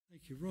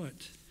you.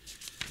 Right.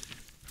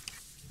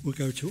 We'll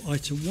go to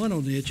item 1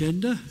 on the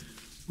agenda,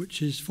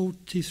 which is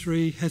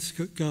 43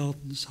 Heathcote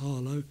Gardens,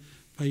 Harlow,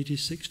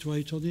 pages 6 to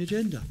 8 on the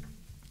agenda.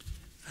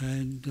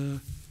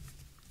 And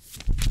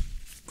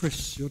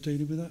Chris, you're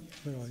dealing with that?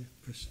 Where are you,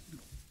 Chris?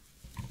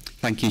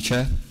 Thank you,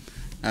 Chair.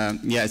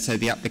 So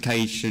the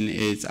application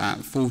is at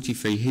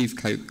 43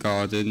 Heathcote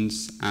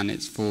Gardens, and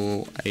it's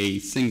for a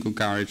single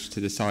garage to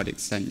the side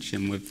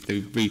extension with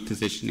the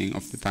repositioning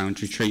of the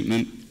boundary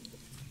treatment.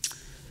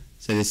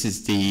 So this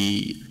is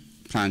the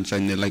plan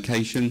showing the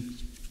location.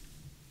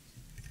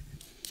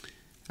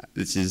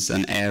 This is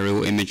an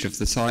aerial image of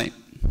the site.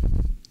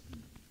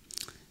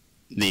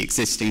 The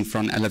existing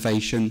front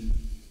elevation,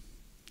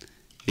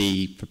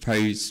 the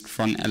proposed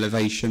front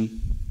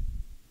elevation,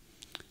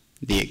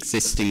 the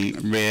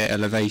existing rear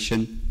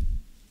elevation,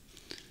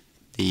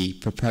 the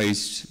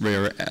proposed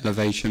rear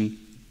elevation,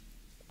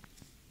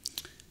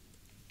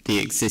 the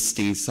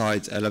existing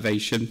side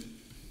elevation,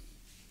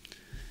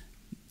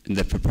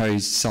 the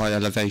proposed side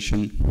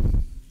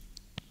elevation,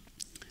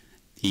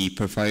 the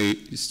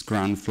proposed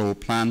ground floor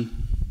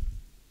plan,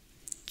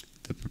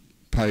 the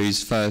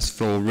proposed first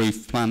floor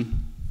roof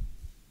plan,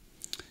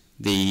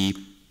 the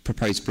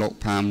proposed block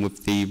plan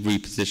with the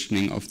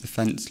repositioning of the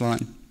fence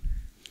line.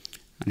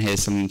 And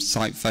here's some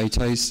site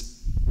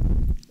photos.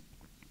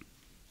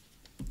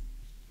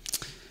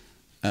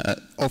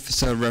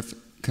 Officer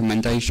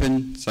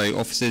recommendation. So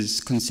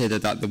officers consider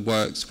that the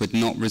works would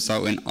not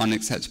result in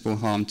unacceptable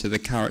harm to the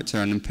character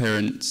and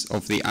appearance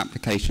of the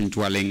application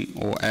dwelling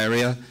or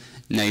area,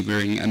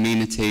 neighbouring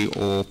amenity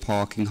or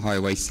parking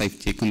highway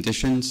safety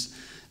conditions.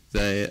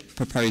 The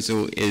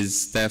proposal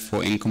is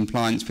therefore in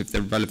compliance with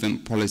the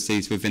relevant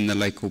policies within the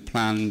local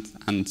plan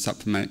and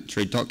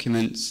supplementary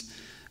documents,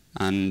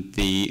 and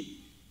the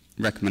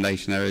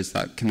recommendation there is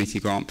that committee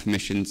grant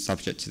permission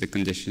subject to the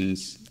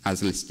conditions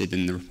as listed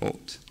in the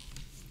report.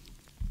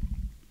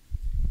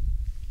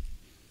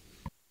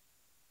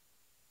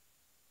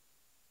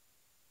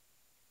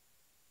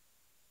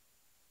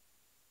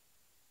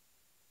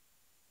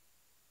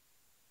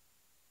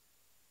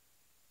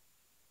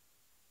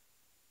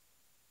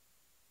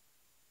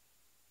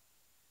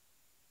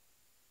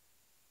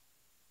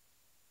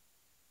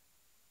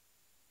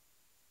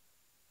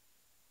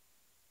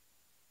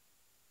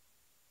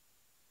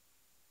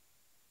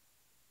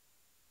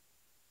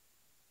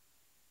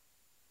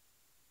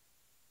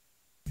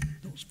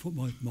 Let's put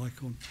my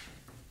mic on.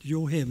 Did you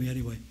all hear me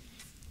anyway?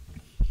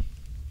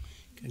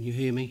 Can you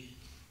hear me?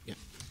 Yeah.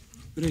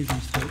 Good evening,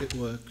 Phil. It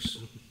works.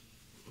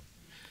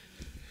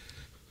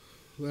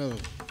 Well,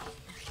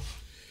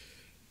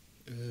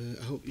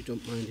 I hope you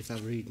don't mind if I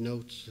read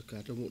notes. Look,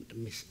 I don't want to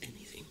miss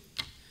anything.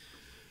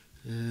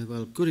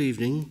 Well, good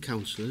evening,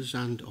 councillors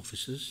and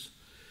officers.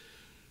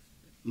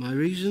 My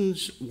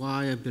reasons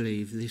why I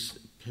believe this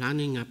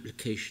planning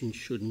application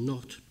should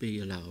not be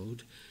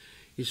allowed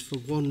is for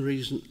one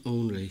reason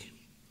only.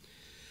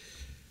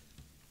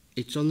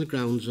 It's on the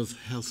grounds of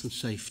health and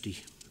safety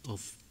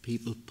of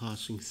people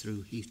passing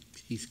through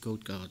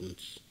Heathcote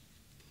Gardens.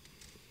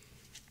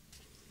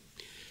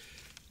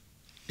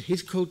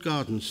 Heathcote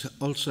Gardens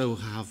also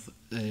have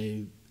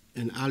an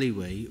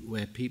alleyway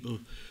where people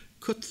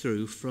cut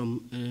through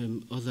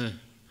from other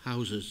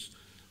houses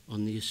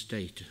on the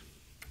estate.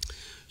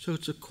 So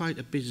it's quite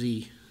a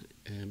busy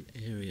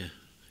area.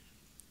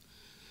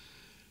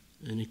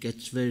 And it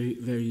gets very,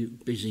 very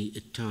busy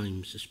at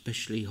times,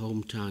 especially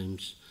home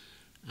times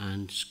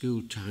and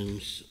school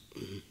times.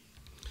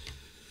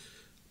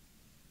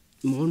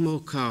 More and more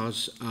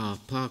cars are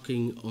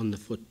parking on the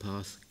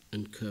footpath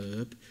and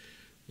curb,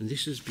 and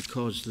this is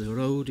because the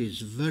road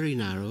is very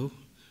narrow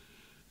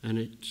and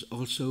it's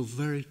also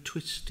very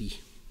twisty,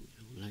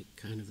 like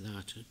kind of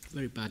that, a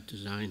very bad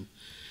design,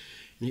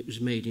 and it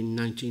was made in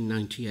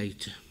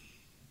 1998.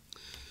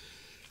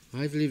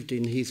 I've lived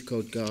in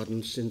Heathcote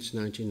Gardens since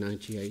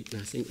 1998,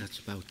 and I think that's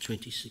about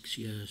 26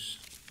 years.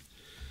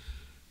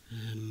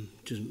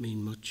 Doesn't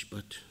mean much,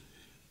 but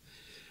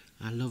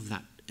I love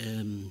that,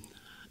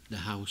 the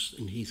house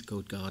in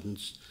Heathcote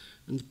Gardens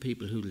and the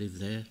people who live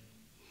there.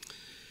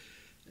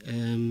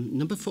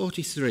 Number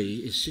 43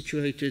 is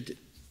situated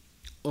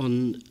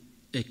on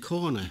a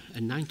corner, a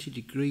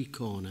 90-degree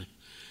corner,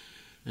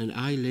 and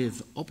I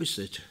live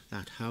opposite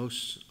that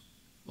house,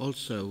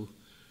 also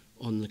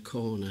on the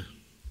corner.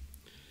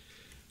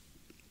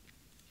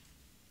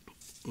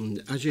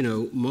 And as you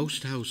know,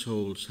 most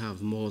households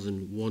have more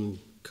than one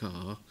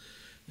car,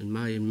 and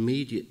my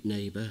immediate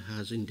neighbour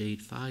has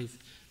indeed 5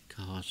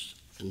 cars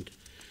and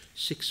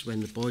 6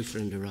 when the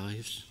boyfriend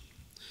arrives.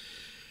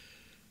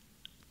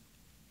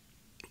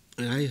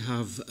 And I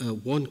have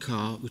one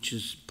car which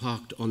is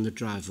parked on the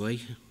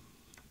driveway,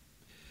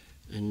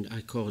 and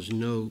I cause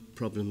no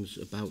problems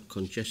about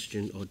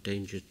congestion or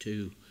danger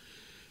to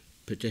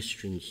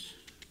pedestrians.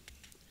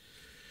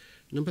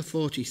 Number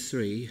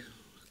 43,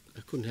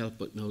 I couldn't help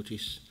but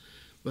notice,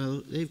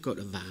 well, they've got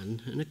a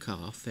van and a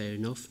car, fair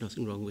enough,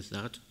 nothing wrong with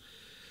that.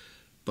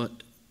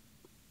 But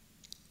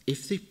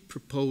if the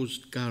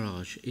proposed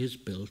garage is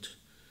built,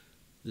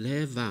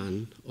 their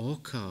van or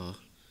car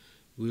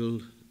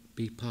will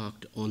be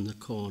parked on the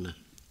corner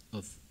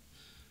of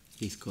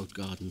Heathcote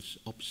Gardens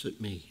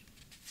opposite me.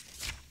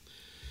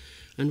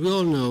 And we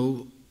all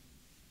know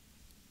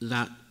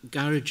that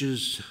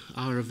garages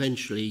are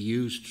eventually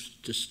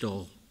used to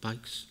store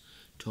bikes,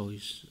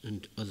 toys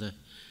and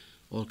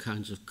all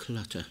kinds of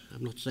clutter.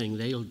 I'm not saying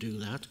they'll do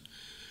that,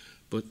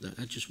 but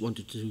I just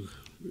wanted to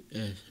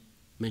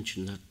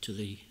mention that to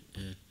the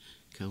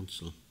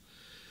council.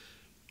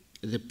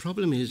 The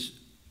problem is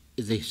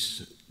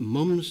this: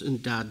 mums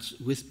and dads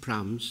with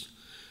prams,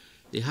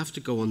 they have to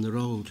go on the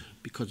road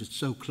because it's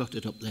so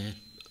cluttered up there.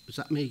 Is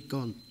that me?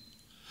 Gone.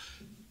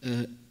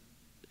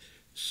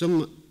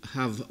 Some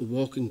have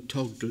walking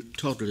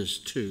toddlers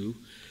too,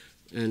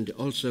 and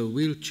also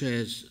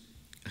wheelchairs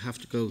have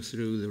to go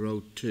through the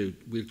road too,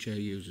 wheelchair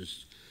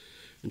users.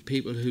 And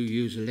people who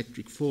use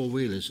electric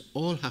four-wheelers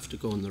all have to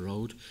go on the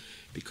road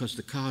because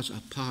the cars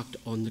are parked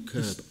on the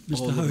curb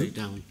all the way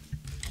down.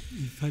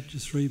 You've had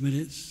your 3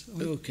 minutes.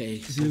 Okay,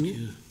 thank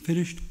you.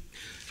 Finished?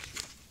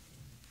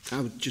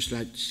 I would just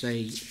like to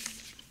say,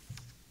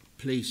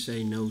 please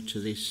say no to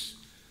this,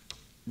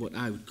 what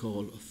I would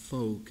call a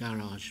faux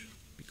garage,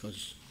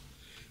 because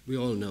we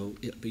all know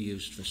it'll be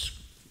used for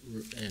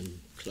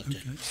clutter.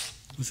 Okay.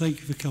 Well, thank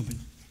you for coming.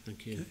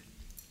 Thank you. Okay.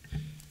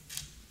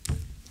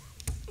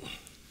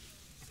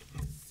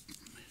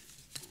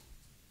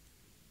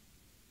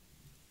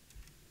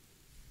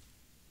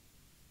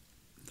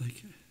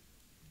 Thank you.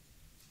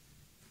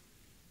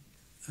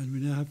 And we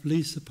now have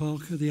Lisa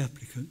Parker, the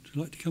applicant. Would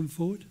you like to come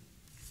forward?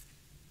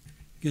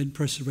 Again,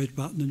 press the red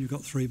button and you've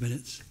got 3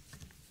 minutes.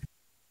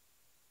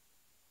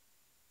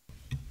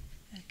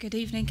 Good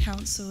evening,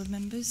 council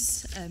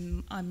members.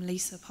 I'm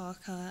Lisa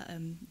Parker.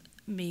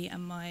 Me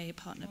and my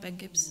partner Ben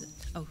Gibson.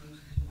 Oh,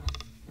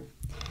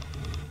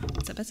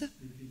 is that better?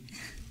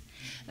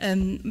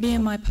 Me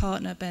and my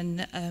partner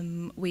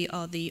Ben, we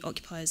are the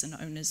occupiers and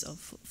owners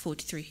of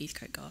 43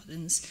 Heathcote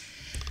Gardens,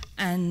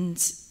 and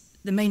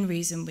the main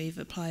reason we've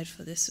applied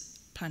for this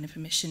planning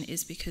permission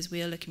is because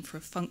we are looking for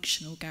a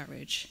functional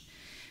garage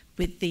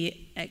with the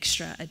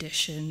extra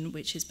addition,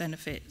 which is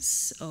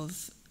benefits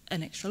of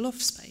an extra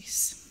loft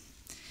space.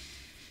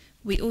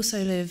 We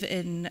also live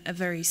in a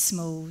very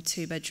small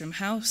 2-bedroom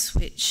house,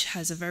 which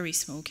has a very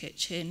small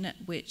kitchen,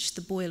 which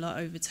the boiler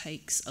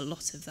overtakes a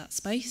lot of that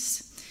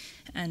space.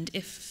 And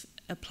if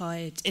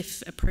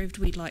approved,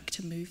 we'd like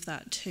to move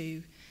that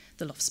to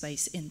the loft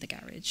space in the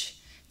garage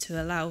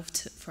to allow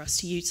for us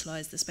to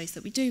utilise the space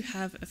that we do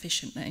have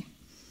efficiently.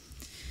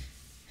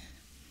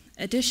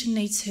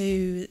 Additionally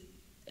to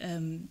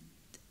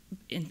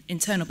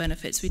internal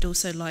benefits, we'd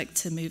also like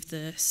to move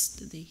the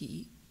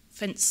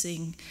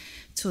fencing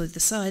to the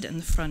side and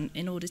the front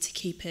in order to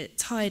keep it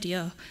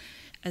tidier,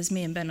 as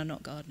me and Ben are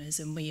not gardeners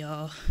and we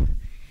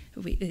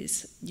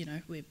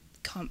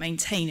can't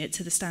maintain it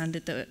to the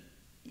standard that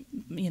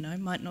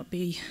might not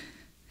be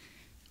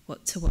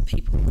what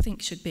people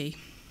think should be.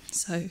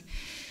 So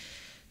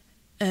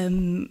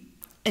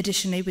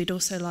additionally, we'd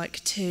also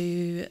like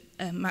to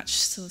match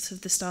sort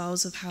of the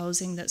styles of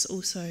housing that's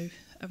also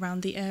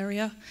around the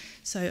area.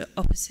 So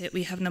opposite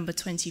we have number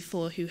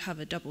 24 who have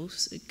a double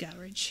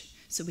garage.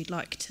 So we'd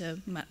like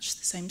to match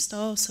the same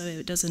style so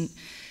it doesn't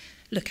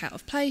look out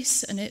of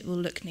place and it will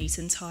look neat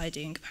and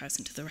tidy in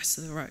comparison to the rest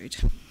of the road.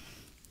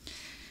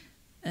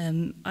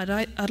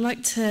 I'd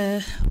like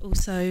to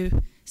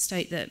also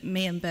state that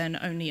me and Ben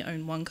only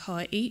own 1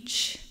 car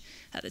each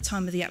at the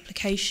time of the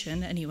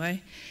application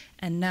anyway,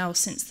 and now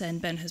since then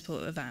Ben has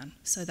bought a van,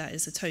 so that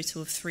is a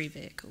total of 3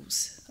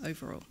 vehicles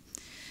overall.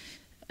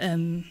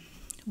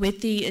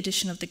 With the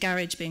addition of the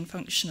garage being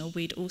functional,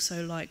 we'd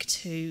also like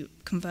to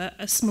convert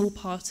a small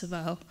part of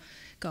our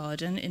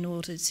garden in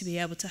order to be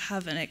able to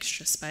have an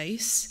extra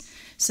space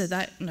so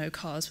that no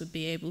cars would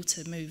be able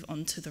to move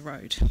onto the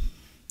road.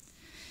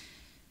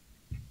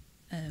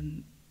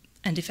 And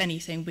if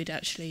anything, we'd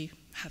actually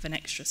have an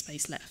extra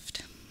space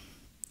left.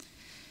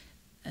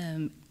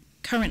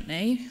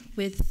 Currently,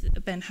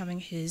 with Ben having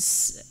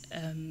his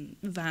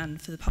van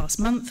for the past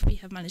month, we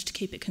have managed to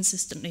keep it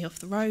consistently off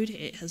the road.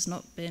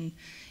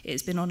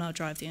 It's been on our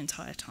drive the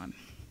entire time.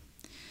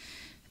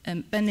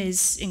 Ben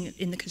is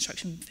in the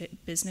construction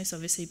business,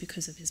 obviously,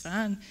 because of his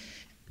van.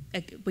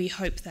 We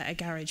hope that a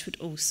garage would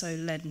also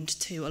lend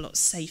to a lot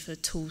safer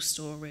tool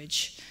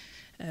storage,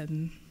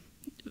 to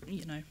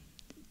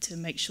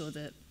make sure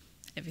that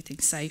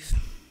everything's safe.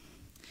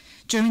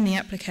 During the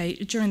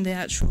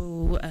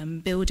actual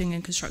building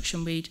and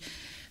construction, we'd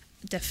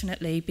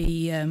definitely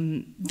be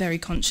very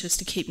conscious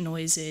to keep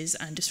noises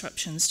and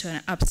disruptions to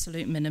an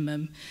absolute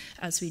minimum,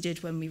 as we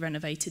did when we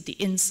renovated the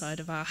inside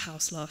of our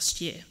house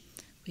last year.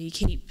 We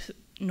keep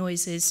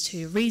noises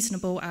to a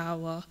reasonable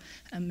hour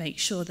and make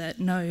sure that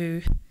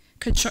no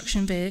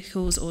construction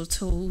vehicles or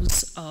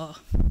tools are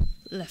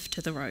left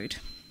to the road.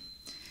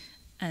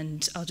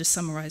 And I'll just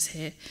summarise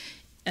here.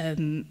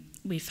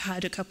 We've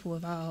had a couple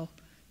of our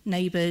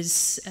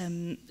neighbours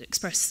come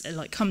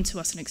to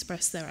us and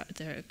express their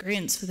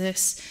agreement for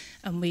this,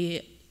 and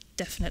we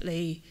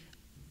definitely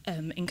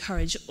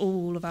encourage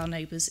all of our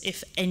neighbours,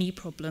 if any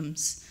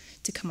problems,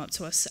 to come up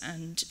to us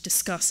and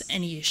discuss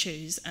any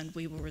issues, and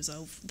we will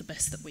resolve the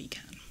best that we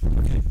can.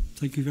 Okay,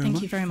 thank you very much.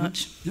 Thank you very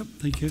much. Yep,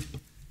 thank you.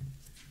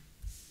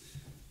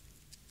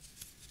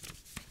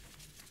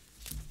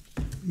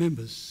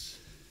 Members,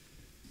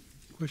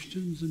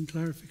 questions and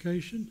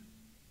clarification?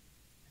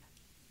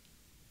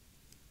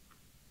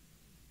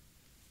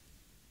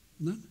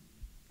 None?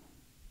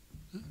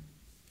 No?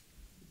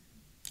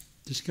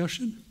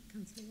 Discussion?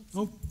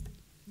 Oh,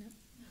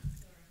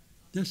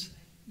 yes?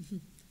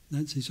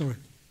 Nancy, sorry.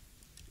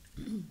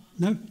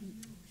 No?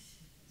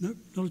 No,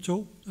 not at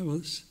all. Oh,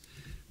 well,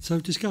 so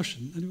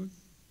discussion, anyone?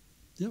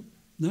 Yep,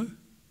 no?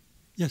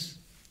 Yes,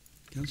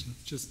 Councillor.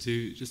 Just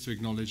to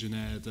acknowledge and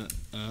air that,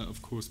 of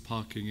course,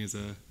 parking is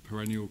a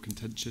perennial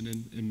contention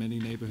in many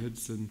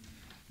neighbourhoods, and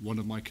one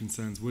of my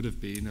concerns would have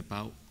been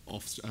about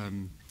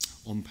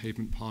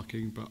on-pavement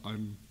parking, but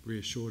I'm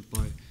reassured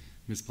by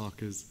Ms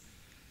Parker's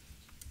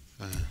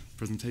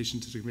presentation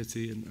to the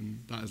committee,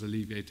 and that has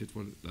alleviated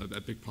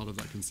a big part of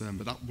that concern.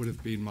 But that would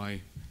have been my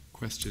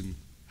question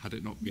had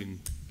it not been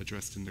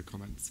addressed in the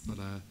comments. But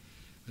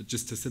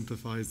just to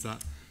sympathise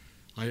that,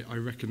 I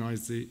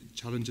recognise the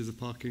challenges of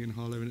parking in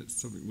Harlow, and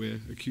it's something we're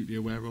acutely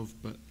aware of,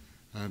 but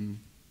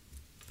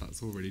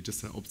that's already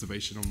just an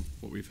observation on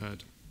what we've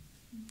heard.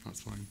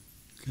 That's fine.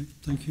 Okay,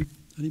 thank you.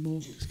 Any more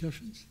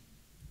discussions?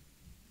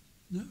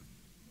 No?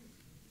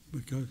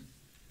 We'll go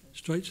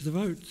straight to the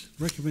vote.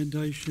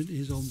 Recommendation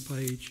is on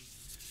page,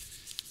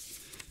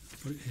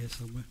 I've got it here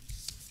somewhere.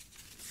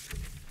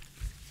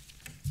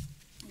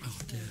 Oh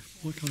dear,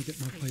 why can't I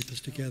get my papers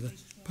together?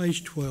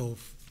 Page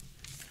 12.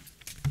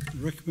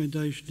 The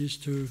recommendation is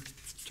to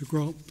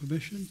grant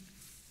permission.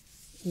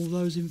 All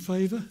those in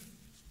favour?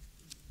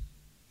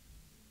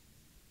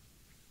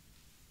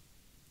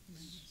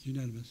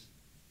 Unanimous.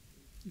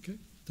 Okay,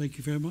 thank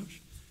you very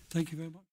much. Thank you very much.